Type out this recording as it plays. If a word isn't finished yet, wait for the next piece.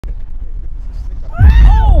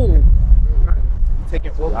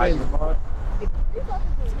taking all eyes,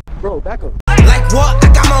 bro, back up. Like what?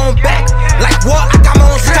 I got my own back. Like what? I got my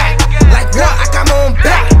own strap. Like what? I got my own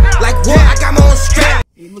back. Like what? I got my own strap.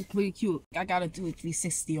 You look pretty cute. I gotta do a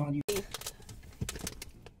 360 on you.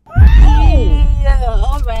 Yeah,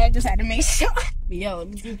 alright, I just had to make sure. Yo, let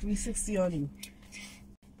me do 360 on you.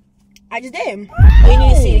 I just did. Oh, you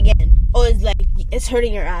need to see it again. Oh, it's like, it's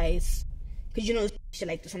hurting your eyes. Cause you know shit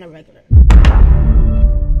like this on a regular.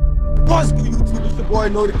 What's good, YouTube? It's your boy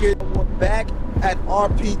noticuz. We're back at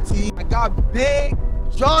RPT. I got Big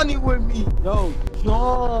Johnny with me. Yo,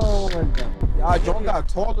 John. Y'all, John got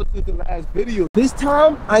taller since the last video. This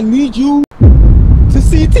time, I need you to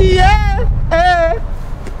CTA.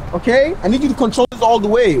 Okay? I need you to control this all the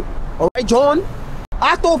way. Alright, John?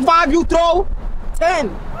 I throw 5, you throw 10.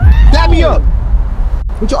 Dab me up.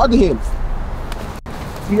 With your other hand.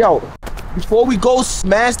 Yo, before we go,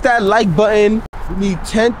 smash that like button. We need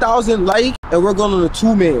 10,000 likes, and we're going on a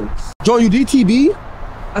 2-man. John, you DTB?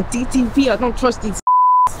 A DTP, I don't trust these.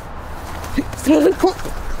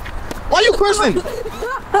 Why you cursing?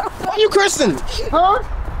 Why you cursing? Huh?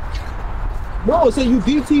 No, say you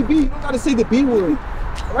DTB. You don't gotta say the B word.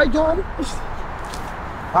 Alright, John?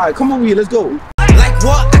 Alright, come over here, let's go. Like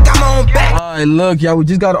what? I got my own back. Alright, look, y'all, we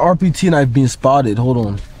just got an RPT and I've been spotted. Hold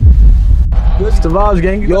on. What's the vibes,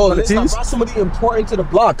 gang? Yo, listen, I brought somebody important to the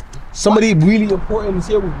block. Somebody really important is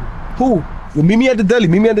here with me. Who? Yo, meet me at the deli.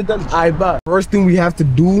 Meet me at the deli. Alright, bye. First thing we have to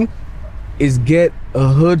do is get a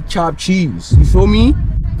hood chopped cheese. You feel me?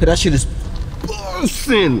 Cause that shit is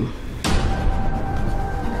bussin'.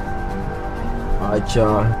 Alright,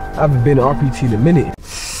 y'all. I haven't been to RPT in a minute.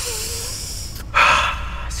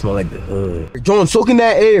 Smell like the hood. John, soak in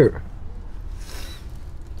that air.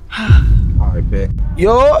 Alright, bet.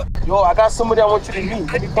 Yo, I got somebody I want you to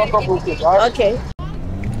meet. Let me pump up real quick, alright? Okay.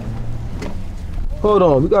 Hold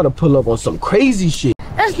on, we gotta pull up on some crazy shit.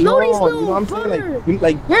 That's No, Loadie's you know little what I'm brother. saying?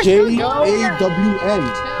 Like Yes, J-A-W-N.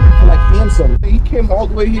 Like handsome. He came all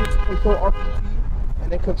the way here to control RPT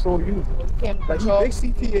and then control you. He came to Like control. he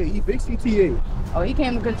big CTA. Oh, he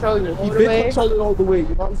came to control you. He big control it all the way, you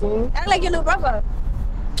know what I'm saying? Act like your little brother.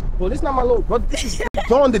 Well, this not my little brother. This is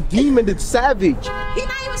John the Demon, the Savage. He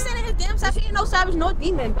not even saying his damn self. He ain't no savage, no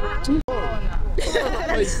demon. So,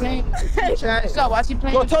 why she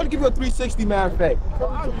playing? Yo, tell her to give you a 360, matter of fact. Tell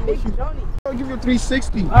her to give you a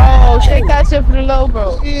 360. Oh, shake that shit for the low,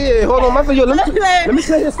 bro. Yeah, hold on, my friend. Yo, let me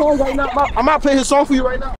play his song right now. I'm about to play his song for you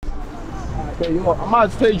right now. Okay, yo, I'm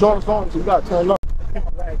about to play John's song, so you gotta turn up. I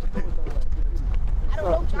don't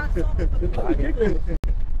know John's song.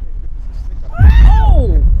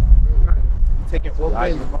 Oh! Taking all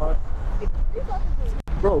eyes,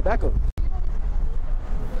 bro, back up.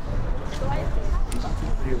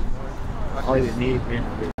 All you need, man.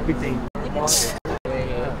 Everything.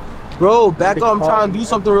 Bro, back up. I'm trying to do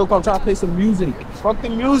something real quick. I'm trying to play some music. Fuck the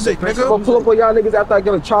music, nigga. Go pull up on y'all niggas after I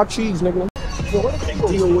get a chopped cheese, nigga. Yo, what the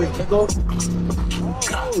deal with, nigga?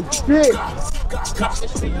 Oh, shit.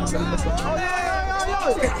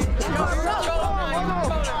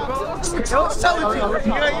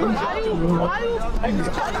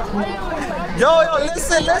 Yo,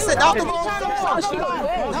 listen. That was the wrong song.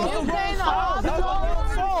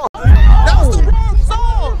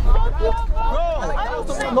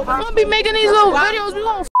 I'm gonna be making these little videos. We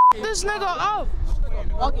gonna f this nigga up.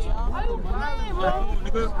 Put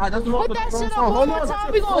that shit up one more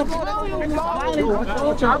time. We gonna blow you.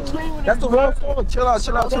 That's the wrong song. Chill out.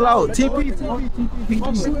 TP.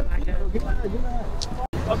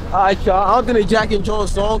 Alright, y'all. I don't think they jacking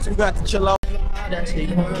John's songs. We got to chill out.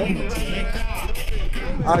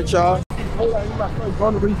 Alright, y'all. Hold on, you my first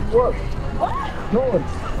brother raise you up. What? John.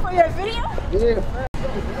 For your video? Yeah.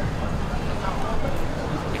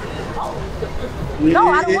 No,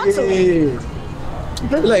 I don't want to.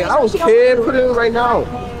 Like, I don't care. Put it in right now.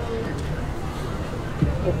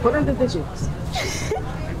 Put in the digits.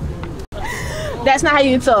 That's not how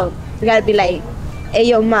you talk. You gotta be like, hey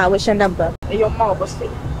yo ma, what's your number? Hey, yo, mom, what's the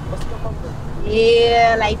number?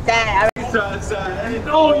 Yeah, like that.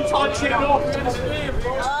 No, you talk shit off.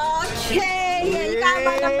 Okay, yeah, you got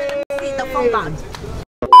my number. Let me see the phone box.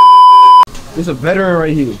 There's a veteran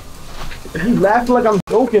right here. He laughing like I'm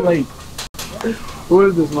joking. Like, Who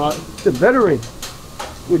is this, man? it's a veteran.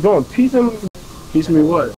 We're doing peace and Teach me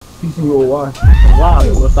what? peace and your why. Wow,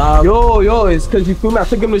 what's up? Yo, it's cause you feel me. I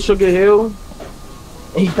took him to SUGARHIll,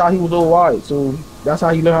 and he thought he was OY, so that's how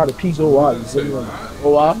he learned how to piece OY. You see me?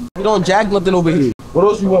 Oh, wow. We don't jack nothing over here. What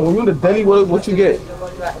else you want? When you in the deli, what you get?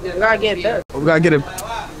 You gotta get that. We gotta get it.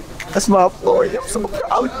 That's my boy. I'm so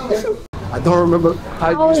proud of you. I don't remember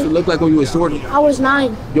how you used to look like when you were shorty. I was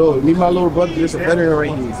 9. Yo, meet my little brother. This is a veteran right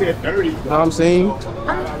here. You know what I'm saying?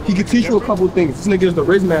 He can teach you a couple things. This nigga is the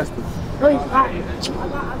Riz master. No, he's not. You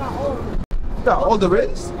got all the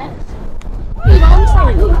Riz? You know what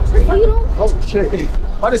I'm saying? You know? Oh shit.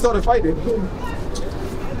 Why they started fighting?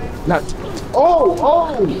 Not.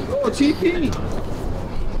 Oh, TP.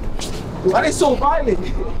 Why they so violent?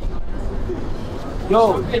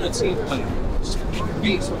 Yo,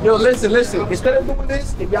 listen. Instead of doing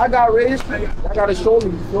this, if y'all got Riz, y'all gotta show me.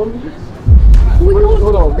 You feel me?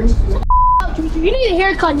 Hold on. You need a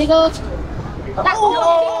haircut, nigga.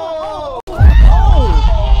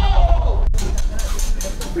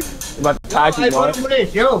 About to touch you, boy.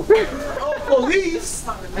 Police?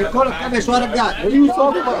 What are you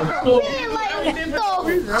talking about?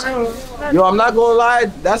 Yo, I'm not gonna lie,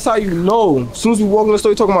 that's how you know. As soon as we walk in the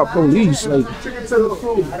store, you're talking about police. Like,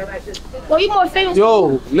 Well, you more famous.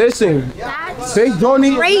 yo, listen. That's Fake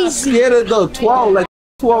Johnny, crazy. scared of the 12, like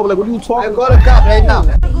 12, like what are you talking about? Got a cop right now.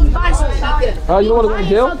 You don't wanna go to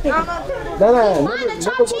jail? Nah,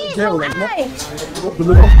 never go to jail. Like,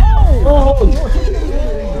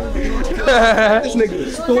 this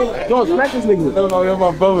nigga. Yo, smack this nigga. No, you're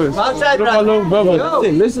my brothers. Outside, You're my little brother.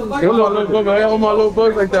 Listen. You're my little brother. I got all my little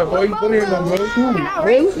brothers like that, boy. You bullying them, bro.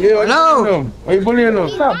 Yeah, why you bullying them?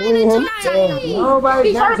 Stop bullying him. He's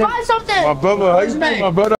trying to buy something. My brother, how you doing,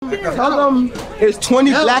 my brother? Tell them it's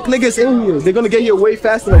 20 black niggas in here. They're gonna get here way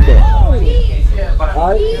faster than that.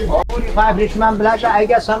 Five rich man black. I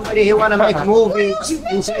got somebody who wanna make movie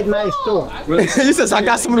inside my store. He says, I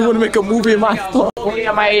got somebody who wanna make a movie in my store. Movie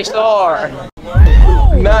in my store.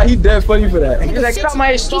 Nah, he dead funny for that. He's like, get out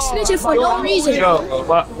my He's store. snitching for no reason. Yo,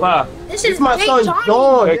 what? This is My Big son Johnny.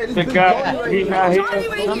 John. The guy, he's not here. Johnny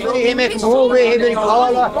right here. Somebody he make movie. He make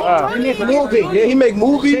all. He make movie. Yeah, he make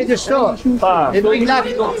movies. Inside the store. He bring that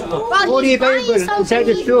 40 people inside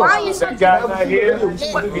the store. That guy's not here.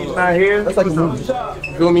 He's not here. That's like a movie.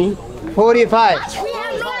 You feel me? 45.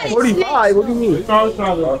 45? What do you mean? 1,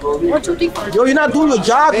 2, 3, 4. Yo, you're not doing your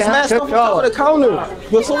job. It's mad stuff on top of the counter.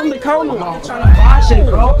 You're on the counter. Trying to buy shit,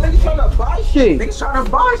 bro. Niggas trying to buy shit. Niggas trying to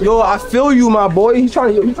buy shit. Yo, I feel you, my boy. He's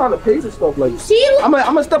trying to pay for stuff like. See? I'm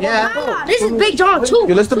gonna step Yeah. out the store. This is Big John too.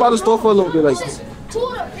 Yo, let's step out the store for a little bit, like.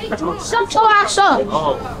 Shut your ass up.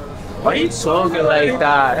 Why you talking like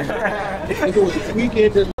that?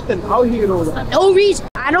 Weekend, there's nothing out here though. No reason.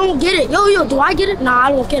 I don't get it. Yo, do I get it? Nah,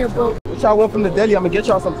 I don't get it, bro. What y'all want from the deli? I'm gonna get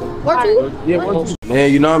y'all something. What you? Yeah, what?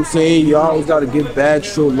 Man, you know what I'm saying? You always gotta give back,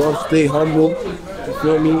 show love, stay humble. You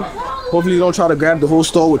feel me? Hopefully you don't try to grab the whole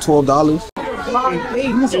store with $12.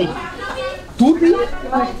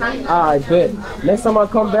 I bet. Next time I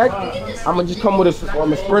come back, I'm gonna just come with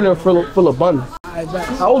a sprinter full of buns.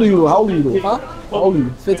 How old are you though? Huh? How old are you?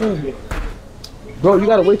 15. Bro, you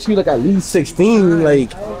gotta wait till you like at least 16.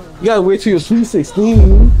 Like, you gotta wait till you're sweet 16.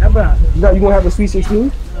 You gonna have a sweet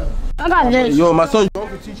 16? I got this. Yo, my son John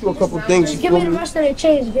can teach you a couple things. Just give me the rest of the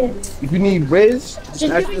change, man. If you need Riz, Just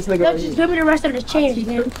ask this nigga right here. give me the rest of the change,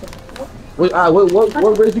 man.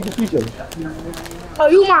 What Riz you can teach him? Oh,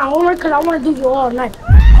 you my homework because I want to do you all night.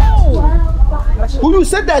 Who you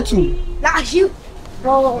said that to? Not you.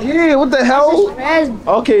 Bro. Yeah, what the hell? Res,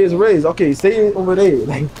 Okay, it's Riz. Okay, say it over there.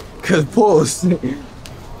 Like, cause pause.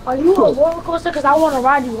 are you a roller coaster? Because I want to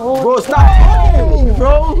ride you all. Bro, stop talking,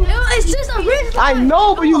 bro. Yo, it's just a Riz. I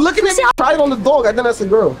know, but you looking at me. Try it on the dog. I think that's a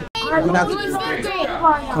girl.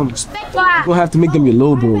 Come. You're gonna have to make them your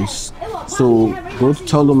little bros. So go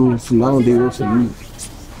tell them from now on they work for you.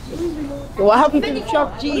 What happened to the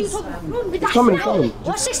chop cheese? It's coming.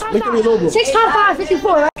 What's 6 times Make them your little bro. 5? 6 times 5,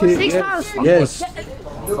 54, right? Okay, 6 yes. times. Yes.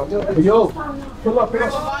 Yo, pull up.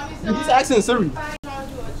 He's asking Siri.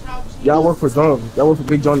 Y'all work for John. Y'all work for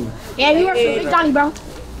Big Johnny. Yeah, we work for Big Johnny, bro.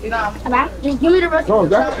 Just give me the rest. Bro,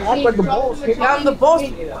 y'all act like the boss. I'm the boss.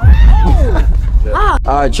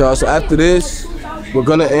 Alright, y'all. So after this, we're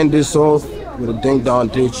gonna end this off with a ding dong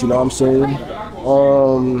ditch. You know what I'm saying?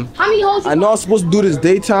 How many holes? I know I'm supposed to do this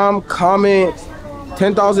daytime. Comment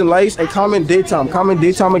 10,000 likes and comment daytime. Comment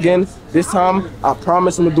daytime again. This time, I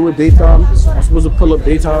promise I'm gonna do it daytime. I'm supposed to pull up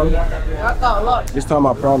daytime. This time,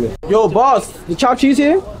 I promise. Yo, boss, the chopped cheese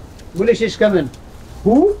here? Police is coming.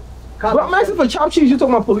 Who? Bro, I'm asking for chopped cheese. You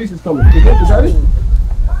talking about police is coming? Is that it?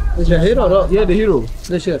 Is a hero, no? Yeah, the hero.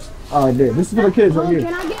 This year. Alright, there. This is for the kids right here.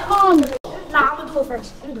 Can I get Nah, I'm gonna do it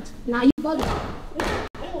first. Nah, you bugging.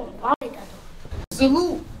 I'll make that.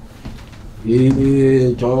 Salute.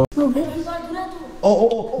 Yeah, John.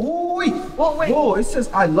 Oh, wait. Whoa, it says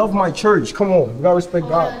I love my church. Come on, you gotta respect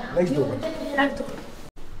God. Next door.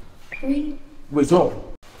 Wait, John.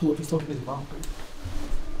 Pull up his stuff in his mouth.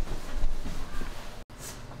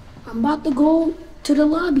 I'm about to go to the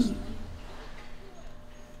lobby.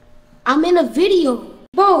 I'm in a video.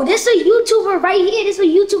 Bro, this a YouTuber right here. This a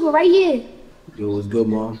YouTuber right here. Yo, what's good,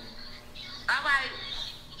 Mom? Alright.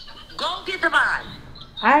 Go get the body.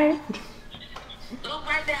 Alright. Go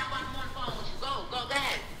right there while I'm on the phone with you. Go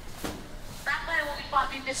ahead. Stop playing with me before I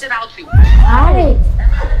beat this shit out you. Alright. And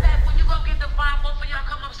matter of fact, when you go get the file, both of y'all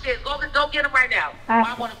come upstairs. Go get him right now. While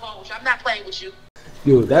I'm on the phone with you. I'm not playing with you.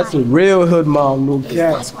 Yo, that's a real hood mom, no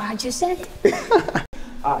cap. That's why I just said it.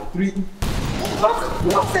 Alright, 3.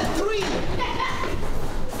 What's that 3?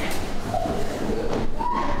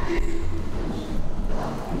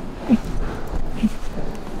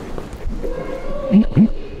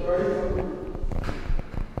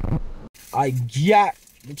 I got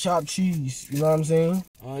the chopped cheese. You know what I'm saying?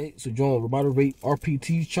 Alright, so John, we're about to rate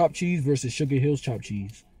RPT's chopped cheese versus Sugar Hill's chopped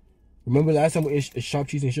cheese. Remember last time we ate chopped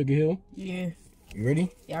cheese in Sugar Hill? Yeah. You ready?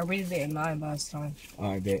 Yeah, I rated it at 9 last time.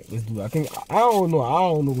 Alright, bet. Let's do it. I don't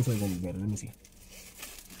know which one's gonna be better. Let me see.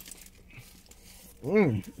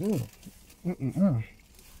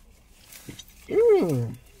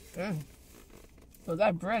 So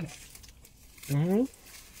that bread. What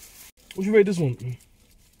you rate this one?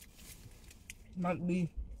 Might be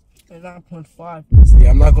a 9.5. Yeah,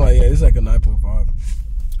 I'm not gonna. Yeah, it's like a 9.5.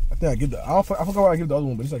 I think I give the. I forgot what I give the other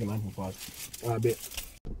one, but it's like a 9.5. I bet.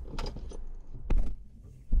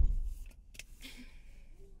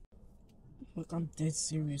 Look, I'm dead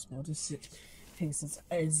serious, bro. This shit tastes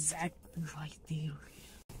exactly like theory.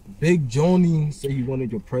 Big Johnny said he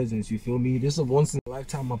wanted your presence. You feel me? This is a once in a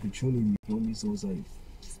lifetime opportunity. You feel me? So it's like,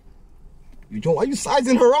 you John, why you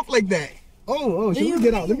sizing her up like that? Oh, let me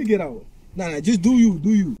get out. Let me get out. Nah, just do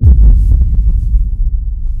you.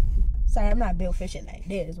 Sorry, I'm not built fishing like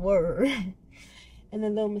this. Word. And the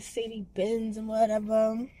little Mercedes Benz and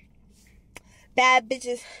whatever. Bad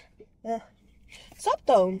bitches. What's up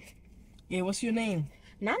though? Yeah, what's your name?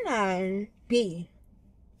 Nana B.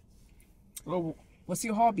 Oh, what's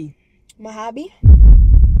your hobby? My hobby?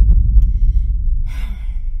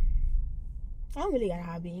 I don't really got a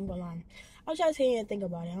hobby, ain't gonna lie. I was trying to sit here and think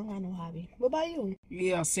about it. I don't got no hobby. What about you?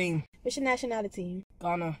 Yeah, same. What's your nationality?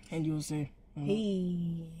 Ghana and USA.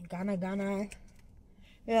 Hey, Ghana. Ghana.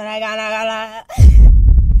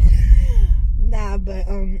 Nah, but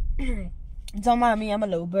don't mind me. I'm a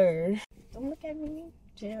little bird. Don't look at me.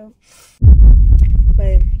 Chill.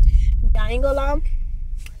 But I ain't gonna lie.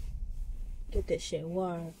 Get this shit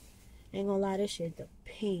warm. Ain't gonna lie, this shit the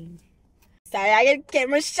pain. Sorry, I get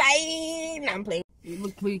camera shy. Nah, I'm playing. You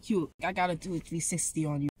look pretty cute. I gotta do a 360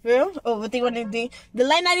 on you. Real? Oh, what they wanna do? The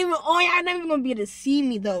light not even on. Y'all not even gonna be able to see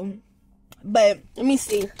me though. But let me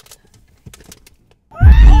see.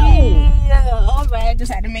 Yeah, all right.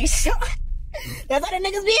 Just had to make sure. That's how the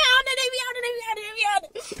niggas be out. They be out.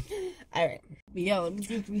 All right. But yeah, let me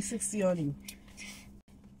do a 360 on you.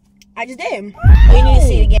 I just did. Oh, you need to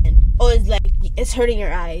see it again. Oh, it's like it's hurting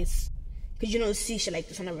your eyes because you don't see shit like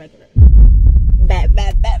this on a regular. Bad.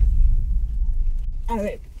 All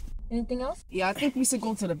right. Anything else? Yeah, I think we should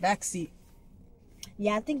go to the back seat.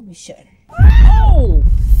 Yeah, I think we should. Oh!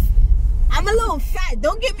 I'm a little fat.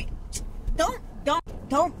 Don't get me. Don't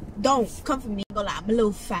come for me. Go lie. I'm a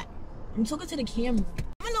little fat. I'm talking to the camera.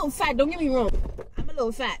 I'm a little fat. Don't get me wrong. I'm a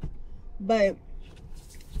little fat, but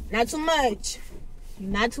not too much.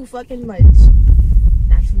 Not too fucking much.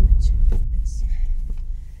 Not too much.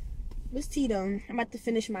 What's tea though? I'm about to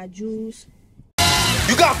finish my juice.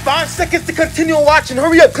 You got 5 seconds to continue watching.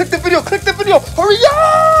 Hurry up. Click the video. Hurry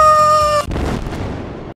up.